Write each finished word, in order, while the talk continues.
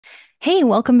Hey,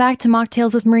 welcome back to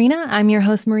Mocktails with Marina. I'm your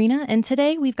host, Marina, and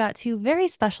today we've got two very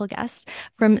special guests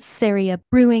from Ceria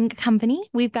Brewing Company.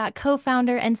 We've got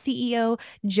co-founder and CEO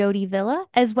Jody Villa,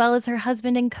 as well as her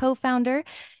husband and co-founder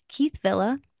Keith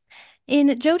Villa.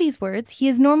 In Jody's words, he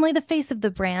is normally the face of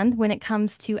the brand when it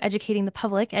comes to educating the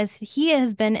public, as he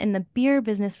has been in the beer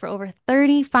business for over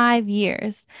 35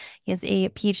 years. He has a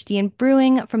Ph.D. in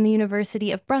brewing from the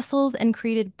University of Brussels and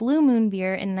created Blue Moon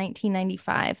beer in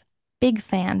 1995. Big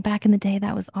fan. Back in the day,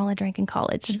 that was all I drank in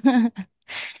college.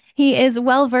 He is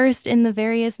well versed in the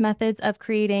various methods of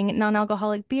creating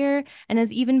non-alcoholic beer and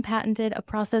has even patented a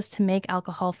process to make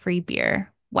alcohol-free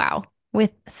beer. Wow.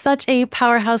 With such a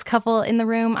powerhouse couple in the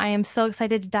room, I am so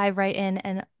excited to dive right in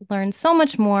and learn so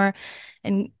much more.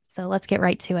 And so let's get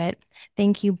right to it.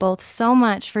 Thank you both so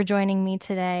much for joining me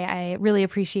today. I really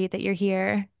appreciate that you're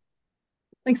here.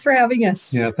 Thanks for having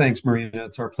us. Yeah, thanks, Marina.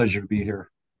 It's our pleasure to be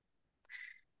here.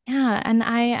 Yeah, and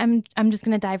I'm just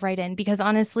gonna dive right in because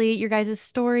honestly, your guys'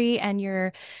 story and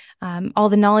your all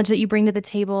the knowledge that you bring to the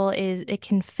table is it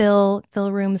can fill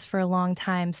rooms for a long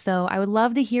time. So I would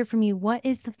love to hear from you. What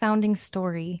is the founding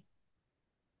story?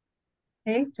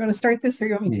 Hey, do you want to start this or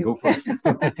you want me Go for to?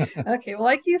 it. Okay, well,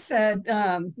 like you said,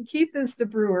 Keith is the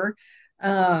brewer.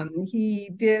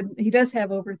 He does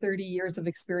have over 30 years of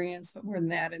experience, more than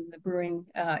that, in the brewing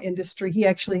industry. He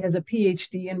actually has a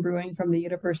PhD in brewing from the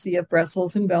University of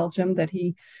Brussels in Belgium that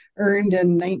he earned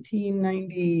in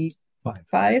 1995.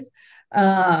 Five.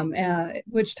 At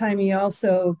which time he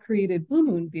also created Blue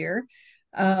Moon beer.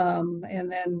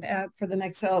 And then for the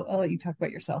next, I'll let you talk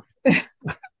about yourself at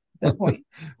that point.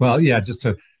 Well, yeah,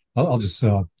 I'll just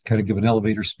kind of give an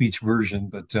elevator speech version.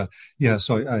 But yeah,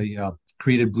 so I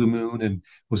created Blue Moon and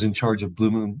was in charge of Blue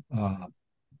Moon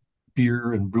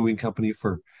Beer and Brewing Company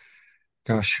for,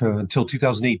 until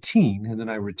 2018. And then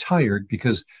I retired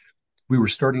because we were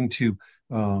starting to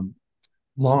um,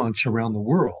 launch around the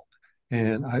world.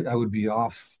 And I would be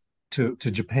off to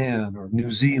Japan or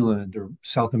New Zealand or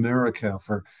South America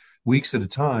for weeks at a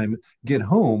time, get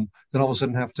home, then all of a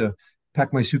sudden have to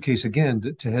pack my suitcase again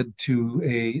to head to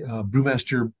a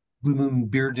Brewmaster Blue Moon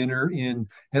beer dinner in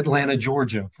Atlanta,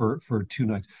 Georgia for 2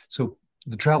 nights. So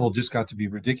the travel just got to be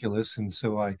ridiculous. And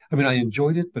so I mean, I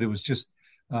enjoyed it, but it was just,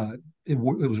 it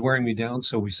was wearing me down.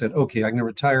 So we said, okay, I'm going to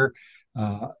retire.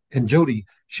 And Jody,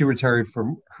 she retired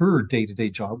from her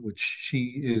day-to-day job, which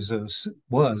she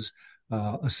was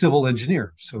a civil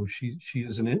engineer. So she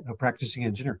is a practicing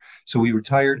engineer. So we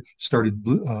retired, started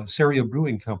Ceria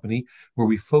Brewing Company, where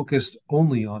we focused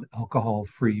only on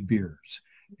alcohol-free beers,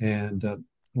 and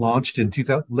launched in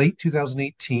late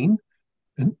 2018.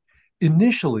 And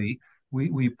initially,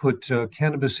 we put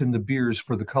cannabis in the beers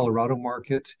for the Colorado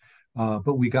market,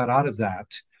 but we got out of that,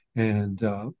 and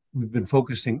we've been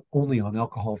focusing only on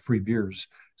alcohol-free beers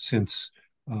since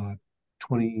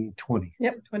 2020.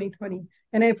 Yep, 2020.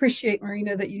 And I appreciate,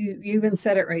 Marina, that you even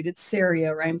said it right. It's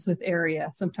Ceria, rhymes with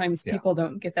area. Sometimes Yeah. people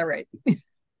don't get that right.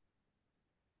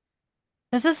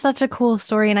 This is such a cool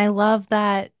story, and I love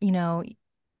that,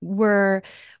 we're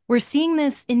we're seeing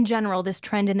this in general, this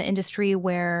trend in the industry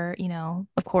where,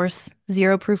 of course,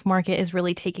 zero proof market is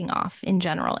really taking off in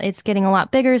general. It's getting a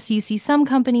lot bigger, so you see some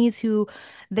companies who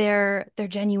they're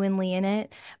genuinely in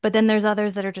it, but then there's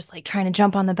others that are just like trying to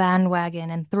jump on the bandwagon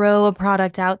and throw a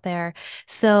product out there.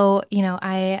 So,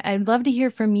 I'd love to hear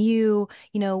from you,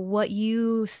 what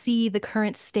you see the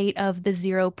current state of the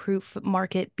zero proof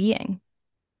market being.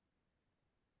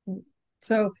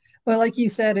 So, well, like you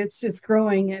said, it's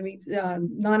growing. I mean,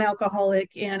 non-alcoholic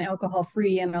and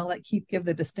alcohol-free, and I'll let Keith give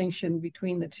the distinction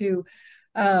between the two.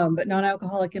 But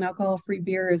non-alcoholic and alcohol-free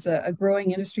beer is a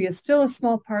growing industry. It's still a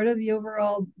small part of the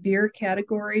overall beer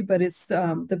category, but it's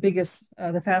the biggest,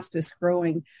 the fastest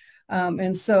growing.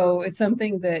 And so it's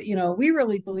something that, we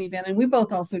really believe in. And we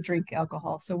both also drink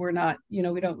alcohol. So we're not,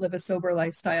 we don't live a sober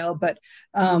lifestyle, but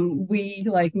we,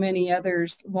 like many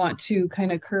others, want to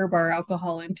kind of curb our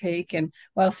alcohol intake. And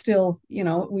while still,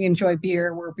 we enjoy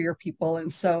beer, we're beer people. And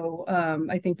so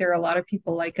I think there are a lot of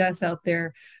people like us out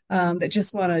there that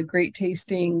just want a great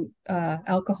tasting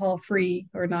alcohol free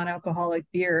or non alcoholic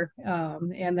beer.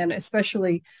 And then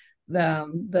especially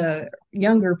the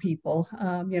younger people,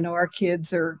 our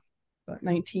kids are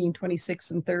 19,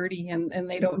 26, and 30, and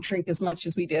they don't drink as much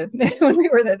as we did when we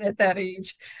were at that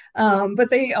age. But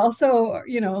they also,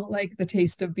 like the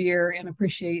taste of beer and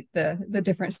appreciate the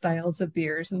different styles of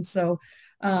beers. And so,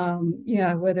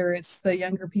 yeah, whether it's the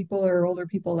younger people or older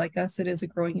people like us, it is a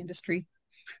growing industry.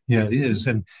 Yeah, it is.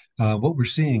 And what we're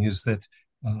seeing is that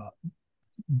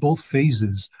both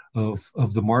phases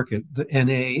of the market, the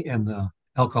NA and the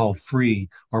alcohol free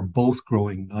are both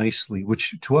growing nicely,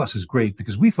 which to us is great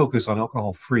because we focus on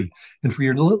alcohol free. And for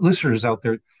your listeners out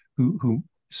there who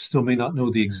still may not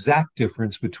know the exact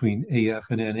difference between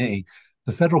AF and NA,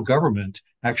 the federal government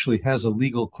actually has a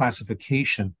legal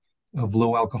classification of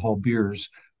low alcohol beers.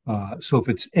 So if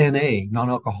it's NA,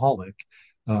 non-alcoholic,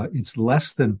 it's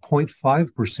less than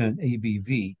 0.5%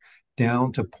 ABV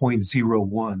down to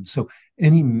 0.01. So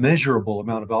any measurable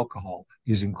amount of alcohol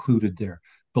is included there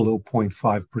below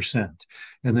 0.5%.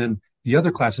 And then the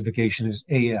other classification is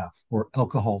AF, or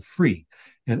alcohol free.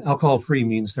 And alcohol free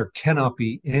means there cannot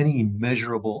be any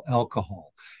measurable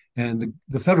alcohol. And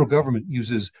the federal government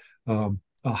uses a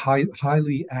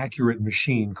highly accurate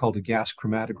machine called a gas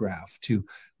chromatograph to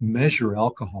measure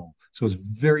alcohol. So it's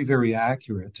very, very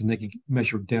accurate, and they can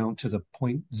measure down to the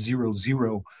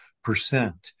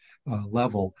 0.00%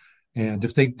 level. And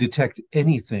if they detect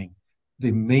anything,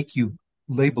 they make you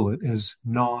label it as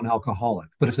non-alcoholic.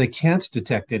 But if they can't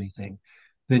detect anything,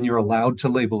 then you're allowed to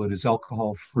label it as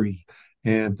alcohol-free.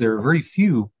 And there are very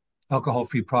few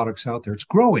alcohol-free products out there. It's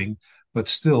growing, but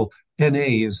still,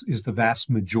 NA is the vast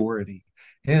majority.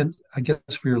 And I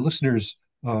guess for your listeners,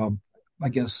 I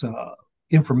guess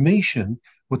information,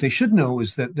 what they should know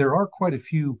is that there are quite a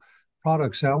few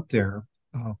products out there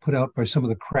put out by some of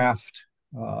the craft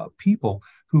people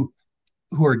who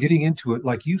are getting into it,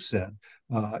 like you said,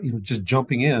 just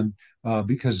jumping in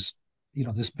because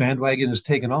this bandwagon is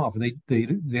taken off, and they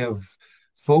have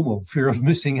FOMO, fear of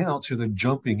missing out, so they're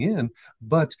jumping in,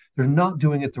 but they're not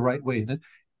doing it the right way.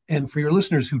 And for your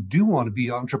listeners who do want to be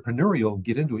entrepreneurial and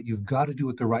get into it, you've got to do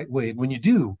it the right way. And when you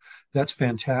do, that's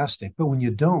fantastic. But when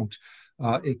you don't,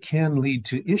 it can lead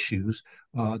to issues.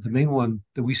 The main one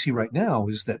that we see right now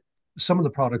is that some of the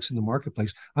products in the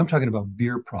marketplace, I'm talking about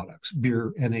beer products,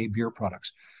 NA beer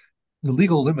products. The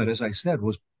legal limit, as I said,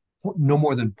 was no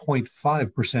more than 0.5%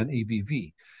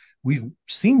 ABV. We've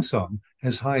seen some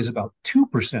as high as about 2%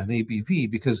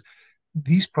 ABV because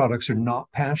these products are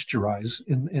not pasteurized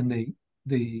and they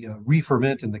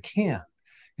re-ferment in the can.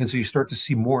 And so you start to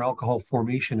see more alcohol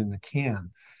formation in the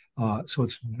can. So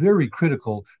it's very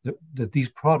critical that these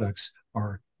products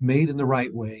are made in the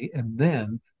right way and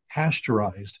then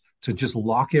pasteurized to just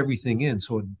lock everything in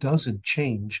so it doesn't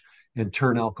change and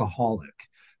turn alcoholic.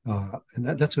 And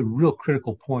that's a real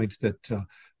critical point that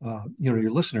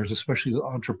your listeners, especially the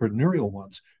entrepreneurial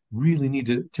ones, really need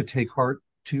to take heart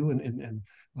to and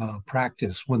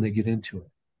practice when they get into it.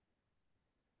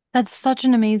 That's such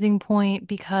an amazing point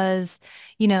because,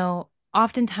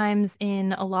 oftentimes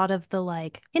in a lot of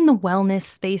in the wellness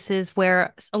spaces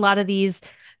where a lot of these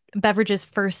beverages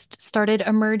first started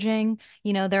emerging,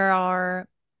 there are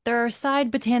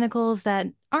side botanicals that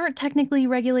aren't technically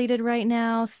regulated right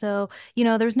now. So,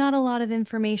 there's not a lot of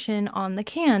information on the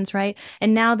cans, right?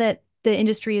 And now that the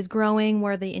industry is growing,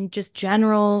 where the in just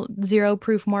general zero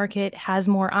proof market has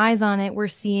more eyes on it, we're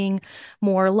seeing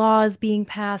more laws being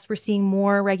passed. We're seeing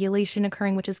more regulation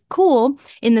occurring, which is cool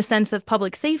in the sense of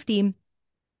public safety.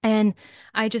 And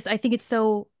I think it's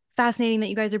so fascinating that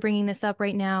you guys are bringing this up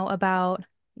right now about,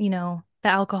 the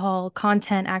alcohol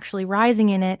content actually rising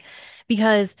in it.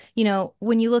 Because,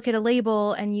 when you look at a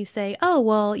label and you say, oh,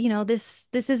 well, this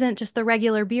isn't just the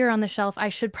regular beer on the shelf, I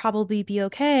should probably be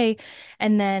okay.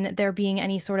 And then there being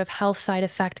any sort of health side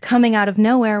effect coming out of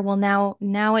nowhere, well,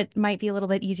 now it might be a little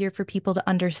bit easier for people to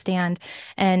understand.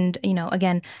 And,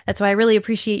 again, that's why I really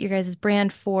appreciate your guys'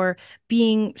 brand for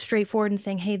being straightforward and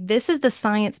saying, hey, this is the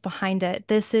science behind it.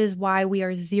 This is why we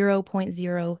are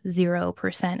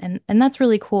 0.00%. And that's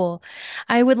really cool.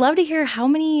 I would love to hear how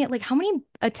many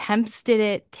attempts did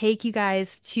it take you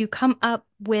guys to come up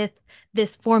with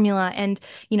this formula? And,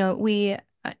 we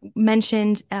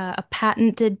mentioned a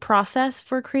patented process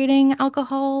for creating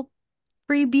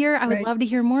alcohol-free beer. I would love to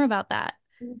hear more about that.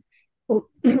 Well,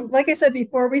 like I said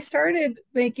before, we started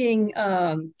making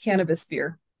cannabis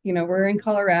beer. We're in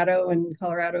Colorado, and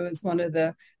Colorado is one of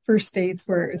the first states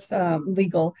where it's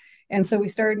legal. And so we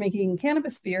started making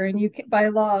cannabis beer, and by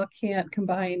law, can't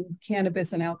combine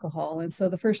cannabis and alcohol. And so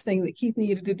the first thing that Keith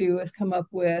needed to do is come up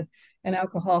with an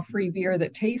alcohol-free beer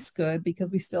that tastes good,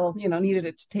 because we still, needed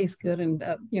it to taste good. And,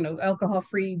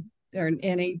 alcohol-free or an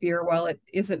NA beer, while it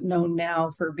isn't known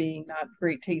now for being not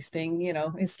great tasting,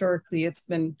 historically it's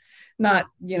been not,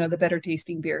 the better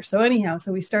tasting beer. So anyhow,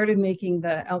 so we started making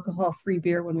the alcohol-free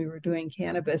beer when we were doing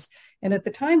cannabis. And at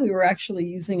the time we were actually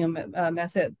using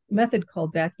a method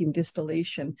called vacuum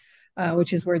distillation,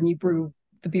 which is when you brew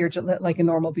the beer like a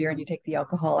normal beer and you take the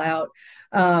alcohol out.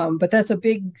 But that's a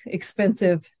big,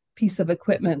 expensive piece of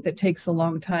equipment that takes a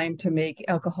long time to make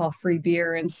alcohol-free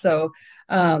beer. And so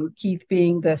Keith,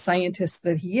 being the scientist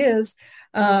that he is,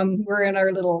 We're in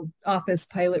our little office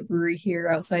pilot brewery here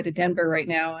outside of Denver right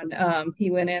now. And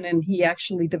he went in and he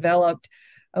actually developed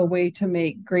a way to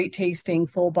make great tasting,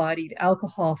 full bodied,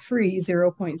 alcohol free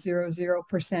 0.00%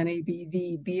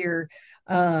 ABV beer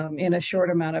in a short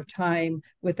amount of time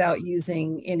without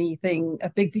using anything, a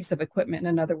big piece of equipment.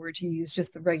 In other words, you use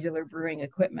just the regular brewing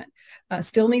equipment.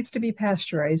 Still needs to be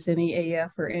pasteurized. Any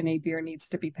AF or NA beer needs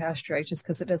to be pasteurized just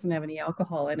because it doesn't have any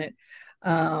alcohol in it.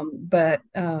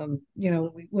 When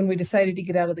we decided to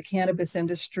get out of the cannabis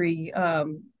industry,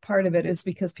 part of it is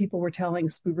because people were telling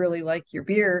us we really like your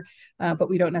beer, but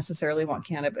we don't necessarily want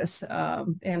cannabis.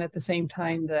 And at the same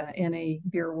time, the NA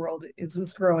beer world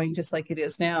was growing just like it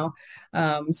is now.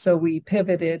 So we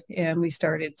pivoted and we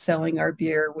started selling our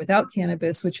beer without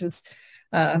cannabis, which was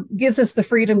gives us the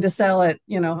freedom to sell it,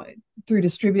 through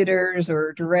distributors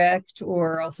or direct,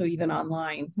 or also even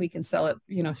online. We can sell it,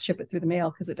 ship it through the mail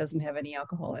because it doesn't have any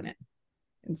alcohol in it.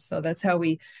 And so that's how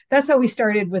we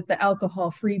started with the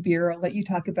alcohol-free beer. I'll let you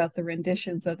talk about the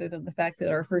renditions, other than the fact that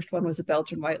our first one was a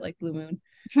Belgian white like Blue Moon.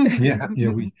 Yeah,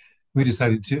 we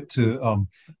decided to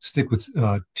stick with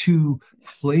two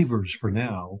flavors for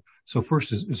now. So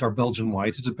first is our Belgian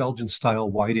white. It's a Belgian style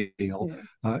white ale,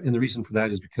 and the reason for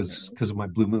that is because of my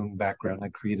Blue Moon background. I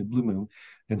created Blue Moon,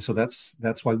 and so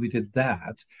that's why we did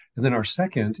that. And then our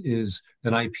second is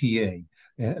an IPA,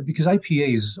 because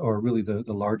IPAs are really the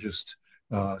largest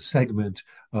segment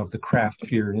of the craft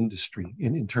beer industry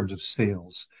in terms of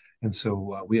sales. And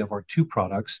so we have our two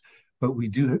products, but we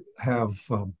do have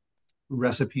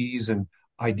recipes and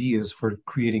ideas for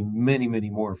creating many, many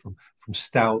more, from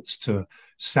stouts to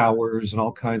sours and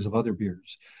all kinds of other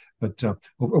beers. But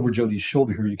over Jodi's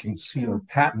shoulder here, you can see our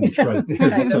patent right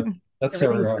there. That's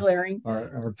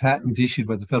our patent issued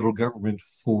by the federal government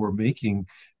for making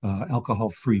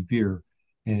alcohol-free beer,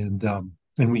 and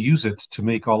we use it to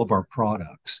make all of our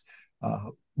products.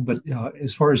 But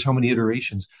as far as how many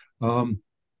iterations,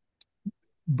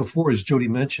 before, as Jodi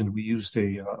mentioned, we used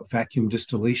a vacuum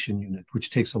distillation unit,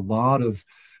 which takes a lot of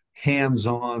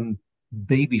hands-on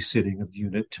babysitting of the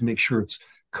unit to make sure it's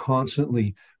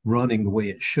constantly running the way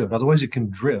it should. Otherwise, it can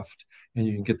drift, and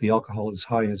you can get the alcohol as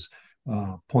high as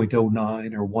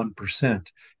 0.09 or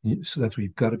 1%. So that's why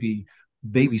you've got to be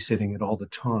babysitting it all the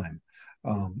time.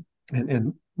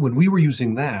 And when we were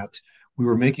using that, we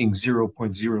were making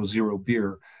 0.00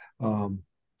 beer, and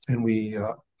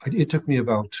it took me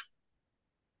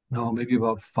maybe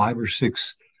about 5 or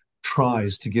 6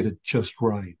 tries to get it just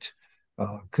right,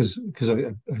 because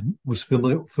I was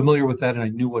familiar with that and I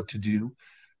knew what to do.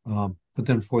 But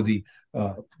then for the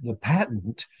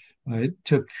patent, it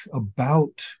took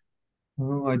about,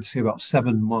 I'd say about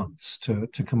 7 months to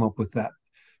come up with that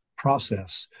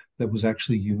process that was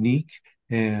actually unique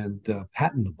and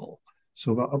patentable.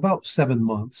 So about 7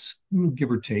 months,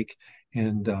 give or take,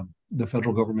 and the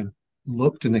federal government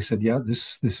looked and they said, yeah,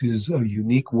 this is a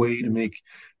unique way to make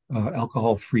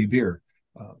alcohol-free beer.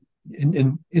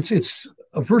 And it's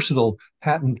a versatile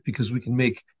patent because we can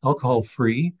make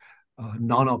alcohol-free,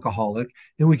 non-alcoholic,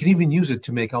 and we can even use it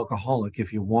to make alcoholic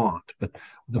if you want. But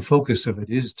the focus of it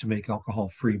is to make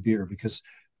alcohol-free beer, because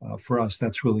for us,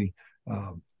 that's really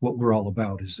what we're all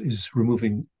about, is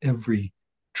removing every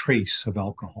trace of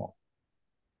alcohol.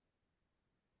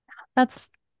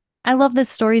 I love this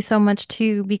story so much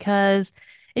too, because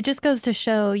it just goes to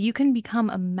show you can become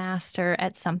a master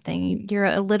at something. You're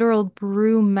a literal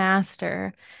brew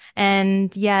master,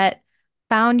 and yet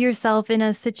found yourself in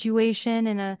a situation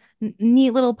in a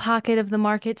neat little pocket of the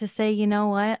market to say, you know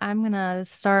what, I'm gonna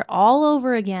start all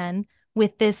over again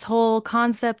with this whole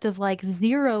concept of like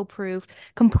zero proof,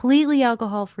 completely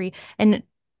alcohol free, and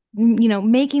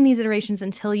making these iterations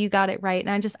until you got it right.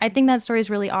 And I think that story is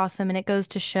really awesome. And it goes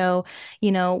to show,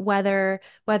 whether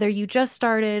you just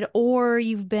started or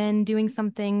you've been doing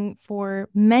something for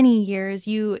many years,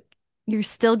 you're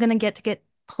still gonna get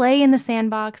play in the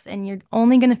sandbox, and you're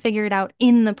only gonna figure it out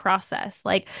in the process.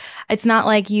 Like, it's not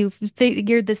like you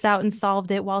figured this out and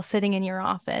solved it while sitting in your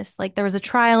office. Like, there was a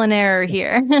trial and error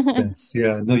here. Yes,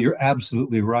 yeah, no, you're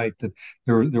absolutely right that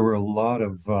there were a lot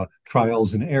of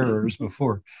trials and errors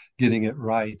before getting it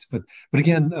right. But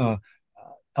again,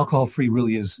 alcohol free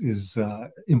really is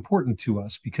important to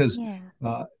us because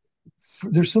Yeah.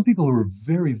 there's some people who are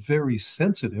very, very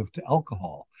sensitive to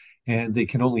alcohol, and they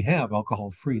can only have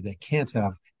alcohol free. They can't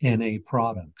have NA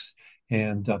products.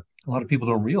 And a lot of people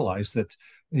don't realize that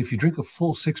if you drink a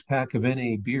full 6-pack of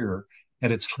NA beer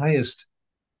at its highest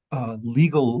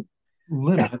legal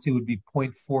limit, it would be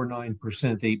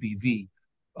 0.49% ABV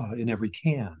in every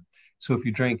can. So if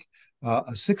you drank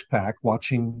a 6-pack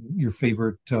watching your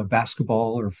favorite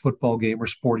basketball or football game or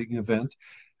sporting event,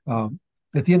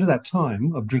 at the end of that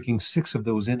time of drinking 6 of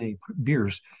those NA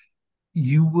beers,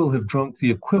 you will have drunk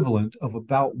the equivalent of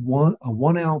about a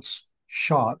 1 ounce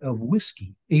shot of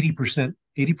whiskey, 80%,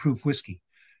 80 proof whiskey.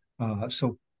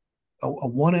 So a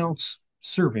 1 ounce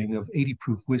serving of 80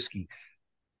 proof whiskey.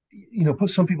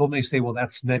 Some people may say, well,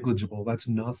 that's negligible, that's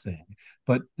nothing.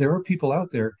 But there are people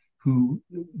out there who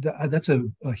that's a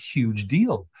huge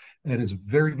deal. And it's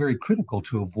very, very critical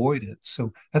to avoid it.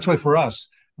 So that's why for us,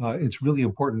 it's really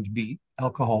important to be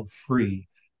alcohol free.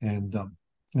 And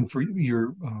for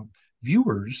your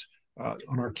viewers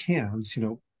on our cans,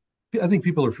 I think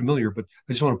people are familiar, but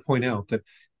I just want to point out that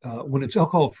when it's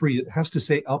alcohol free, it has to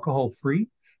say alcohol free,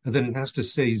 and then it has to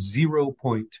say 0.0%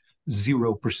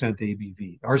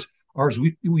 ABV. Ours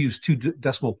we use two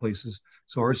decimal places,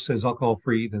 so ours says alcohol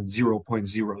free, then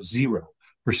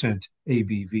 0.00%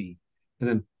 ABV, and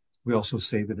then we also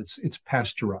say that it's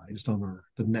pasteurized on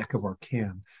the neck of our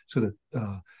can, so that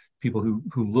people who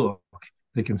look,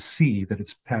 they can see that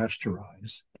it's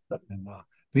pasteurized. And but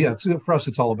yeah, for us,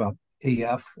 it's all about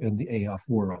AF and the AF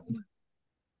world.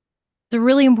 It's a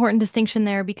really important distinction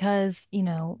there because,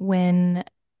 when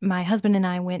my husband and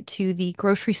I went to the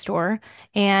grocery store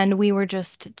and we were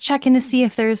just checking to see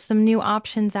if there's some new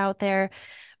options out there.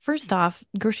 First off,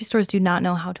 grocery stores do not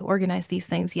know how to organize these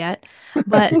things yet,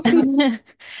 but their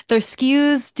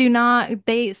SKUs do not,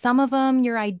 some of them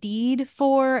you're ID'd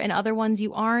for and other ones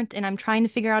you aren't. And I'm trying to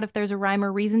figure out if there's a rhyme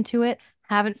or reason to it.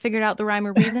 Haven't figured out the rhyme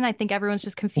or reason. I think everyone's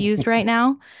just confused right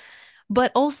now.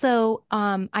 But also,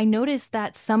 I noticed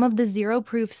that some of the zero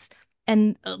proofs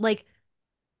and like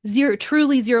zero,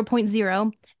 truly zero point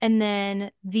zero, and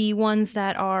then the ones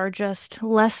that are just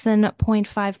less than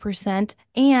 0.5%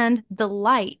 and the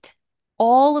light,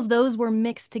 all of those were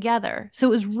mixed together. So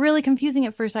it was really confusing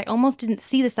at first. I almost didn't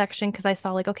see the section because I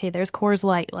saw like, okay, there's Coors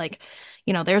Light, like,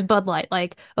 there's Bud Light,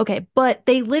 like, okay, but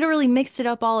they literally mixed it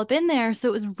up all up in there. So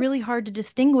it was really hard to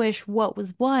distinguish what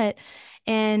was what.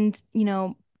 And,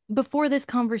 before this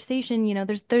conversation,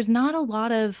 there's not a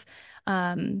lot of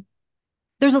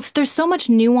there's so much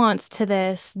nuance to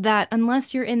this that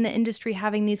unless you're in the industry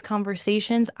having these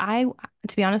conversations,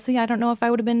 to be honest with you, I don't know if I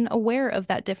would have been aware of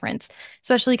that difference.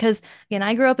 Especially because, again,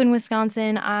 I grew up in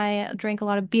Wisconsin. I drank a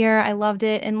lot of beer. I loved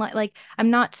it. And like I'm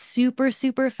not super,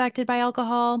 super affected by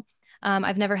alcohol.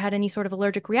 I've never had any sort of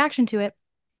allergic reaction to it.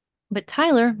 But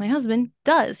Tyler, my husband,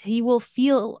 does. He will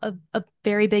feel a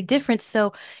very big difference.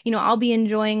 So, I'll be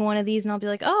enjoying one of these and I'll be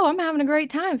like, oh, I'm having a great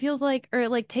time. Feels like, or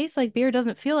it like tastes like beer,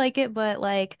 doesn't feel like it, but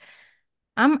like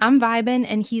I'm vibing.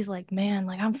 And he's like, man,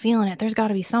 like I'm feeling it. There's got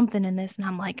to be something in this. And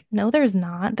I'm like, no, there's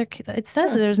not. It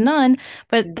says that there's none,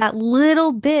 but that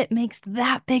little bit makes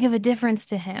that big of a difference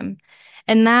to him.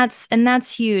 And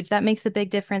that's huge. That makes a big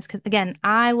difference because again,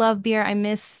 I love beer. I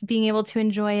miss being able to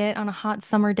enjoy it on a hot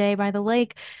summer day by the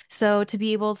lake. So to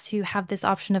be able to have this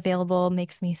option available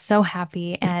makes me so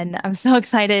happy and I'm so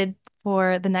excited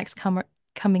for the next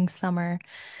coming summer.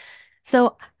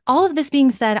 So, all of this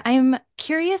being said, I'm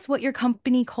curious what your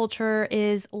company culture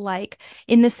is like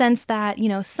in the sense that,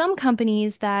 some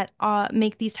companies that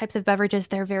make these types of beverages,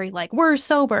 they're very like, we're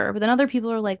sober. But then other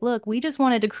people are like, look, we just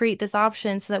wanted to create this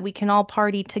option so that we can all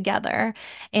party together.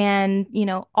 And,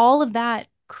 all of that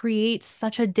creates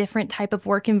such a different type of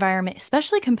work environment,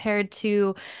 especially compared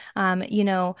to,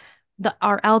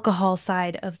 our alcohol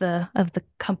side of the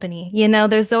company.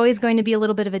 There's always going to be a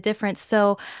little bit of a difference.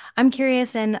 So I'm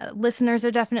curious, and listeners are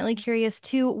definitely curious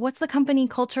too. What's the company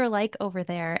culture like over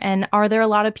there? And are there a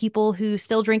lot of people who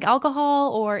still drink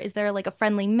alcohol, or is there like a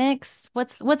friendly mix?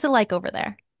 What's it like over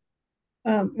there?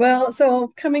 Well,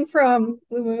 so coming from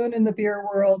Blue Moon in the beer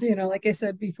world, like I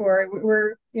said before,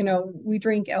 we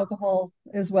drink alcohol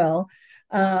as well.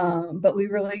 But we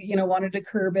really, wanted to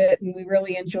curb it and we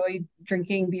really enjoyed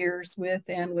drinking beers with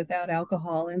and without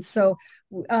alcohol. And so,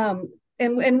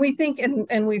 and we think,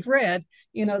 and we've read,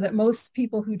 that most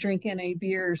people who drink NA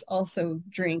beers also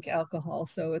drink alcohol.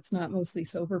 So it's not mostly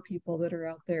sober people that are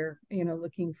out there,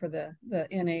 looking for the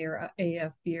NA or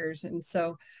AF beers. And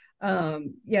so,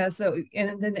 yeah, so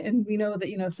and we know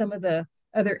that some of the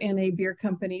other NA beer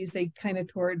companies, they kind of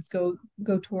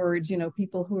go towards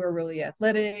people who are really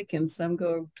athletic, and some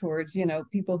go towards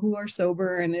people who are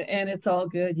sober, and it's all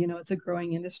good. It's a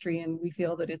growing industry and we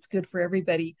feel that it's good for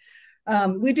everybody.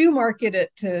 We do market it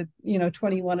to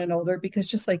 21 and older because,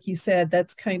 just like you said,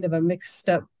 that's kind of a mixed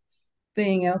up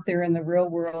thing out there in the real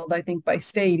world. I think by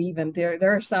state, even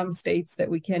there are some states that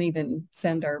we can't even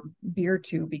send our beer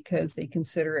to because they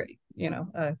consider it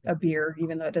a beer,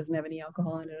 even though it doesn't have any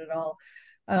alcohol in it at all.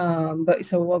 But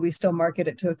so while we still market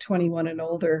it to 21 and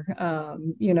older,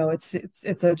 it's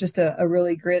just a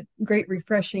really great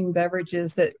refreshing beverage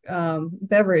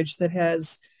that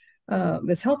has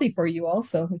is healthy for you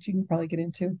also, which you can probably get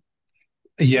into.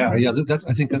 Yeah.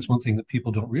 I think that's one thing that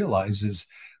people don't realize is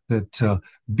that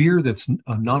beer that's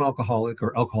non-alcoholic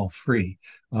or alcohol-free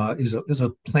is a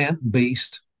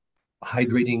plant-based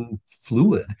hydrating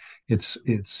fluid. It's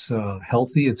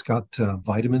healthy. It's got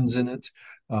vitamins in it,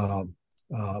 uh,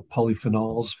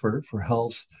 polyphenols for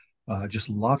health, just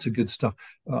lots of good stuff.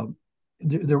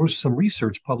 There was some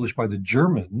research published by the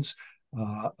Germans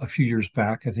a few years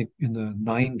back, I think in the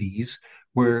 90s,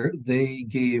 where they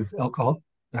gave alcohol,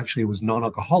 actually it was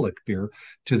non-alcoholic beer,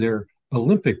 to their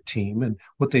Olympic team. And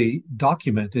what they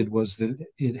documented was that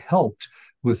it helped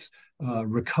with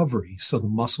recovery. So the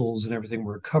muscles and everything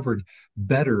were recovered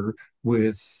better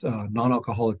with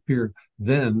non-alcoholic beer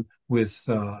than with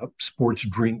sports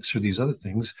drinks or these other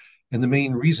things. And the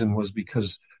main reason was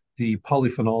because the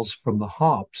polyphenols from the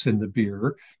hops in the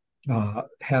beer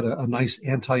had a nice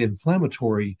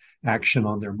anti-inflammatory action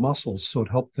on their muscles, so it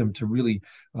helped them to really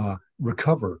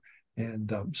recover.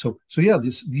 And so yeah,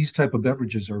 these type of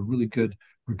beverages are really good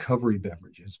recovery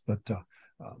beverages. But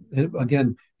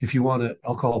again, if you want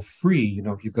alcohol free,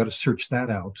 you've got to search that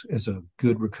out as a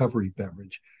good recovery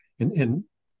beverage. And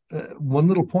one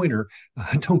little pointer: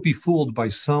 don't be fooled by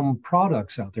some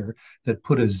products out there that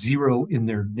put a zero in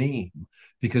their name,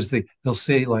 because they'll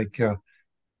say like.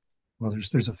 Well,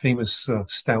 there's a famous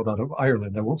stout out of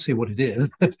Ireland. I won't say what it is,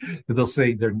 but they'll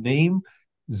say their name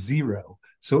zero.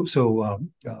 So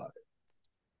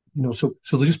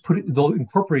they'll just they'll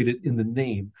incorporate it in the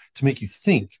name to make you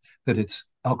think that it's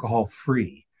alcohol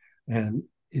free, and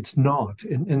it's not.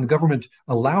 And the government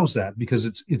allows that because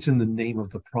it's in the name of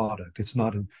the product. It's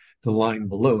not in the line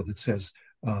below that says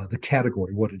the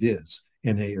category, what it is,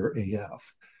 NA or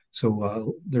AF.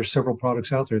 So there's several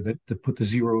products out there that put the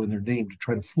zero in their name to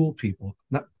try to fool people.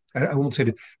 Not, I won't say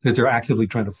that they're actively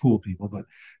trying to fool people, but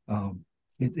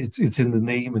it's in the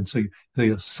name, and so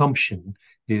the assumption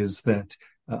is that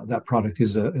that product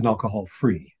is an alcohol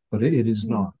free, but it is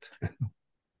not.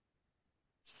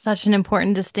 Such an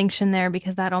important distinction there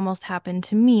because that almost happened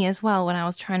to me as well when I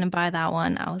was trying to buy that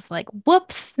one. I was like,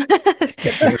 whoops. Picked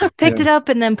Yeah. it up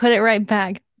and then put it right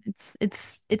back.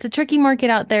 It's a tricky market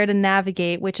out there to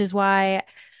navigate, which is why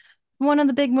one of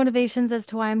the big motivations as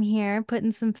to why I'm here,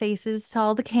 putting some faces to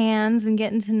all the cans and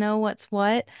getting to know what's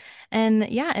what. And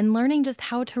yeah, and learning just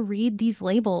how to read these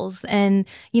labels. And,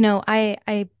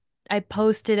 I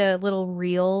posted a little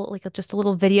reel, like just a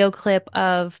little video clip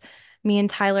of me and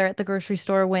Tyler at the grocery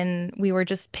store when we were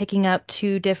just picking up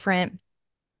two different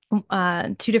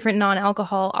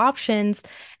non-alcohol options.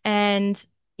 And,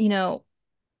 you know,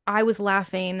 I was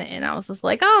laughing and I was just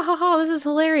like, oh, haha, this is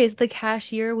hilarious. The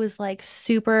cashier was like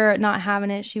super not having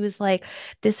it. She was like,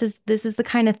 this is the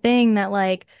kind of thing that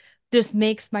like just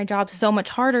makes my job so much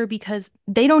harder because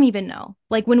they don't even know.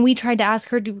 Like when we tried to ask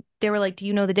her, they were like, do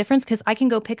you know the difference? Because I can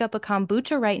go pick up a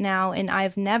kombucha right now and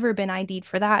I've never been ID'd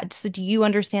for that. So do you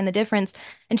understand the difference?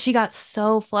 And she got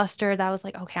so flustered that I was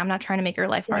like, okay, I'm not trying to make your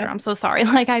life harder. Yeah. I'm so sorry.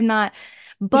 Like I'm not,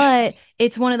 but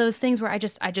it's one of those things where I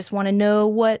just want to know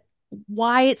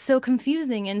why it's so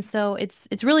confusing. And so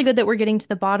it's really good that we're getting to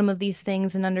the bottom of these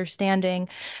things and understanding.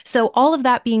 So all of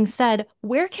that being said,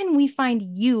 where can we find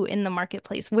you in the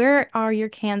marketplace? Where are your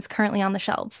cans currently on the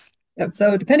shelves? Yep.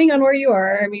 So depending on where you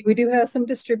are, I mean, we do have some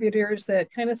distributors that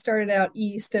kind of started out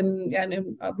east and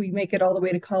we make it all the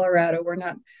way to Colorado. We're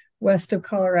not west of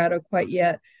Colorado quite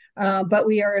yet. But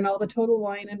we are in all the Total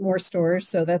Wine and More stores,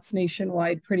 so that's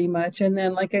nationwide pretty much. And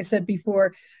then, like I said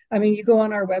before, I mean, you go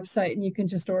on our website and you can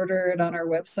just order it on our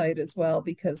website as well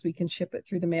because we can ship it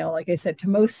through the mail. Like I said, to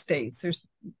most states, there's,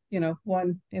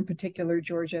 one in particular,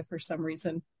 Georgia, for some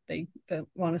reason, they don't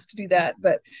want us to do that.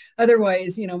 But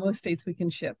otherwise, most states we can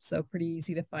ship, so pretty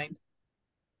easy to find.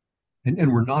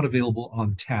 And we're not available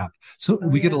on tap. So Oh,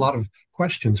 we get a yeah. lot of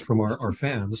questions from our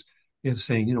fans,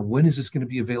 saying, when is this going to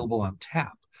be available on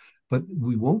tap? But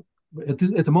we won't, at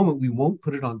the moment, we won't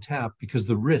put it on tap because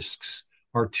the risks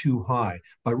are too high.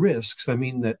 By risks, I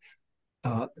mean that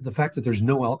the fact that there's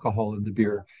no alcohol in the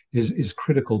beer is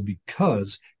critical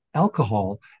because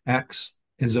alcohol acts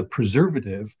as a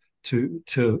preservative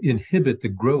to inhibit the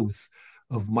growth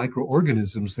of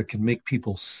microorganisms that can make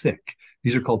people sick.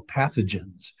 These are called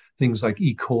pathogens, things like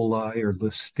E. coli or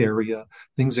Listeria,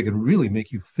 things that can really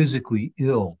make you physically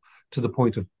ill to the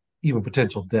point of even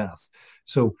potential death.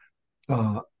 So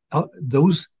uh,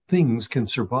 those things can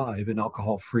survive in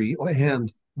alcohol-free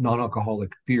and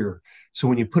non-alcoholic beer. So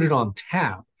when you put it on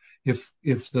tap, if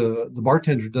the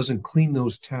bartender doesn't clean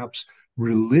those taps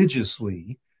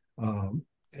religiously,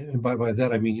 and by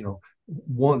that I mean,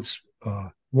 once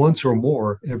or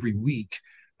more every week,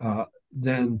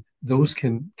 then those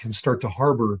can start to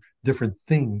harbor different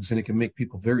things, and it can make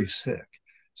people very sick.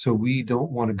 So we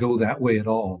don't want to go that way at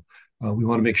all. We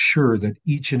want to make sure that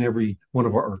each and every one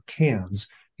of our cans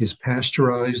is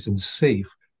pasteurized and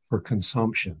safe for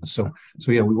consumption. So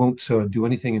yeah, we won't do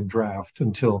anything in draft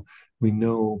until we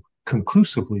know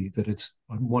conclusively that it's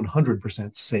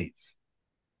 100% safe.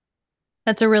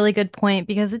 That's a really good point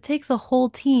because it takes a whole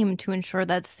team to ensure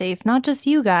that's safe, not just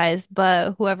you guys,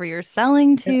 but whoever you're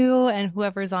selling Yeah. to and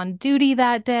whoever's on duty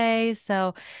that day. So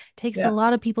it takes a Yeah.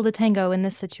 lot of people to tango in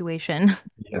this situation.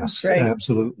 Yes, Right.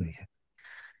 absolutely.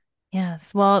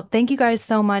 Yes. Well, thank you guys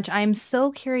so much. I'm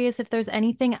so curious if there's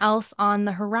anything else on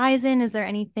the horizon. Is there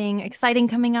anything exciting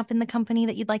coming up in the company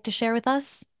that you'd like to share with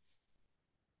us?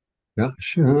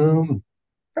 Gosh,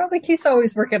 Probably Keith's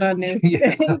always working on new.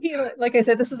 yeah, Like I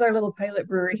said, this is our little pilot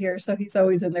brewery here, so he's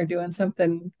always in there doing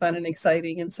something fun and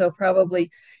exciting. And so probably,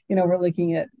 we're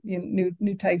looking at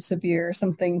new types of beer,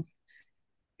 something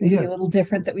maybe yeah, a little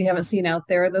different that we haven't seen out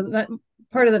there.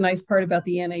 Part of the nice part about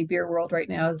the NA beer world right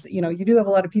now is, you do have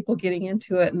a lot of people getting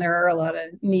into it, and there are a lot of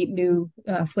neat new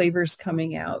flavors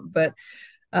coming out. But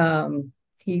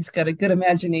he's got a good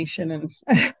imagination, and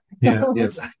yeah.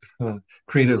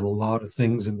 Created a lot of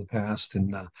things in the past,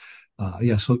 and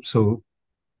yeah. So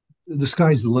the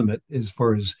sky's the limit as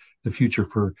far as the future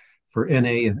for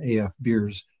NA and AF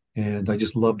beers. And I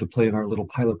just love to play in our little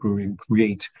pilot brewery and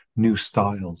create new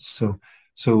styles. So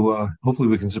hopefully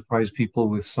we can surprise people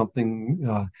with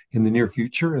something in the near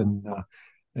future. And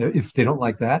if they don't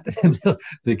like that,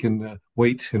 they can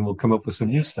wait, and we'll come up with some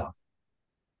new stuff.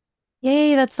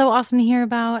 Yay, that's so awesome to hear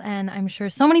about. And I'm sure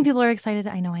so many people are excited.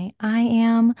 I know I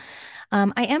am.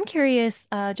 I am curious,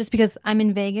 just because I'm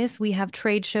in Vegas, we have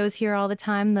trade shows here all the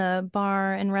time. The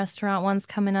bar and restaurant one's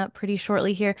coming up pretty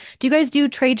shortly here. Do you guys do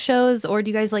trade shows or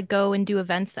do you guys like go and do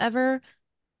events ever?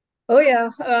 Oh yeah,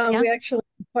 Yeah. we actually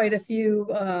have quite a few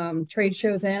trade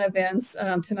shows and events.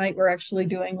 Tonight we're actually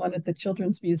doing one at the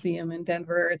Children's Museum in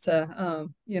Denver. It's a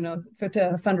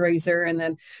fundraiser, and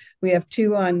then we have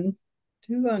two on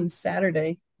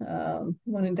Saturday.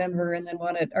 One in Denver, and then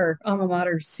one at our alma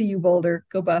mater, CU Boulder.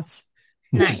 Go Buffs!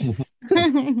 Nice.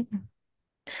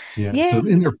 Yeah. So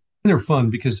Yay. and they're fun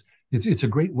because it's a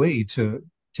great way to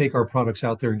take our products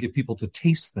out there and get people to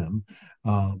taste them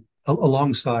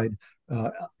alongside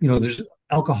uh, there's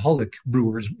alcoholic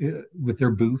brewers with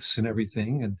their booths and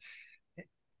everything, and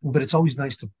but it's always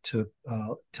nice to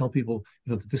tell people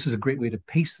that this is a great way to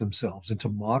pace themselves and to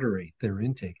moderate their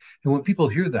intake. And when people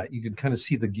hear that, you can kind of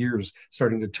see the gears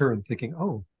starting to turn, thinking,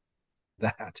 "Oh,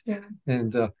 that." Yeah.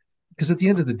 And because at the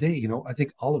end of the day, I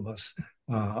think all of us,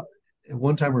 at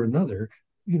one time or another,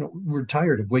 we're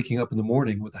tired of waking up in the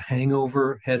morning with a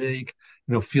hangover, headache,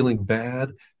 feeling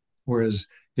bad. Whereas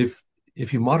if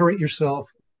you moderate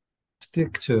yourself,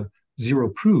 stick to zero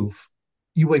proof,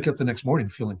 you wake up the next morning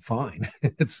feeling fine.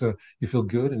 It's you feel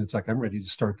good, and it's like I'm ready to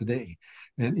start the day,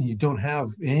 and you don't have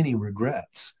any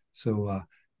regrets. So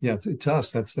yeah, to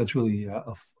us, that's really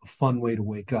a fun way to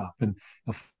wake up and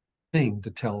a thing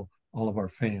to tell all of our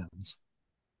fans.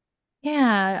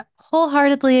 Yeah,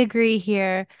 wholeheartedly agree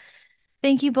here.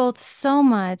 Thank you both so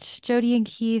much, Jody and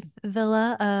Keith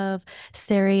Villa of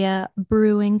Ceria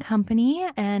Brewing Company.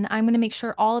 And I'm going to make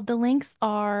sure all of the links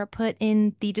are put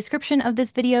in the description of this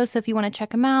video. So if you want to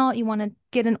check them out, you want to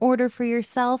get an order for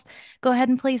yourself, go ahead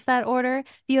and place that order. If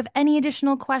you have any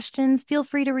additional questions, feel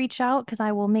free to reach out because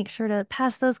I will make sure to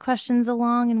pass those questions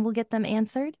along and we'll get them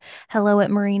answered.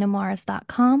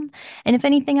 hello@marinamars.com. And if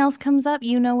anything else comes up,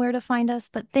 you know where to find us.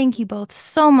 But thank you both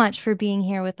so much for being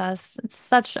here with us. It's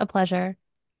such a pleasure.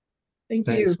 Thank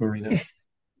you. Thanks, Marina.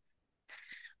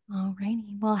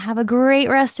 Alrighty. Well, have a great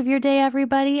rest of your day,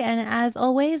 everybody. And as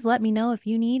always, let me know if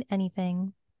you need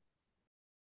anything.